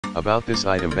About this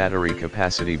item: battery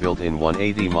capacity: built-in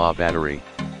 180 mAh battery,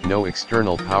 no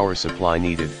external power supply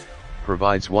needed,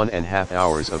 provides 1.5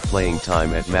 hours of playing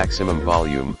time at maximum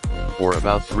volume, or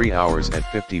about 3 hours at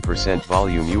 50%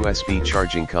 volume. USB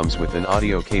charging: comes with an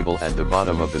audio cable at the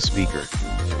bottom of the speaker.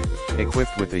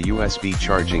 Equipped with a USB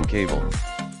charging cable.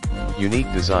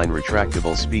 Unique design: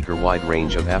 retractable speaker, wide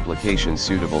range of applications,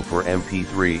 suitable for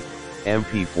MP3,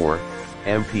 MP4,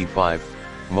 MP5,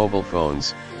 mobile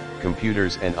phones,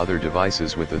 computers and other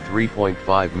devices, with a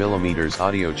 3.5mm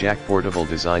audio jack. Portable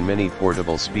design: mini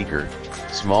portable speaker,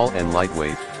 small and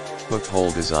lightweight, hook hole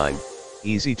design,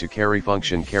 easy to carry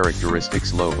function.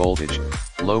 Characteristics: low voltage,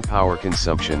 low power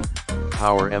consumption,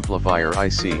 power amplifier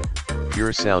IC,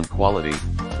 pure sound quality,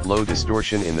 low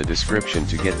distortion. In the description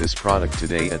to get this product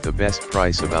today at the best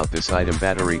price. About this item: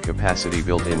 battery capacity: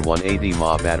 built-in 180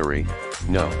 mAh battery,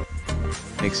 no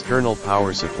external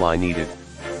power supply needed,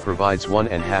 provides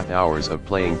 1.5 hours of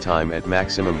playing time at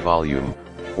maximum volume,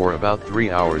 or about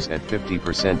 3 hours at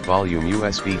 50% volume.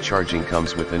 USB charging: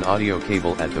 comes with an audio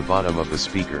cable at the bottom of the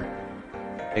speaker.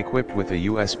 Equipped with a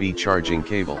USB charging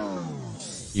cable.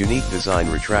 Unique design: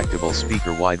 retractable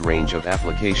speaker, wide range of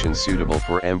applications, suitable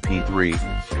for MP3,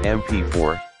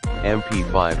 MP4,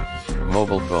 MP5,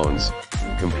 mobile phones,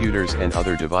 computers and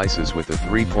other devices, with a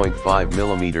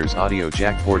 3.5mm audio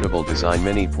jack. Portable design: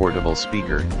 mini portable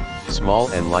speaker, small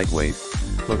and lightweight,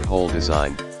 hook hole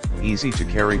design, easy to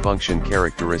carry function.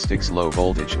 Characteristics: low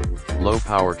voltage, low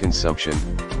power consumption,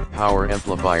 power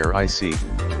amplifier IC,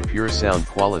 pure sound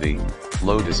quality,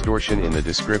 low distortion. In the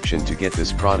description to get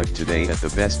this product today at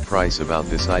the best price. About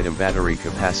this item: battery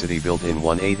capacity: built-in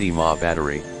 180 mAh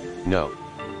battery, no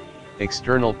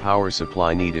external power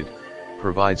supply needed,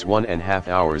 provides 1.5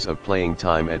 hours of playing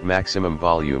time at maximum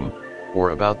volume,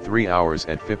 or about 3 hours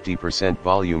at 50%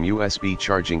 volume. USB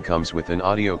charging: comes with an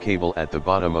audio cable at the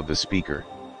bottom of the speaker.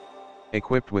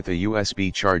 Equipped with a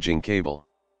USB charging cable.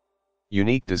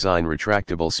 Unique design: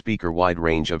 retractable speaker, wide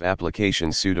range of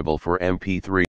applications, suitable for MP3.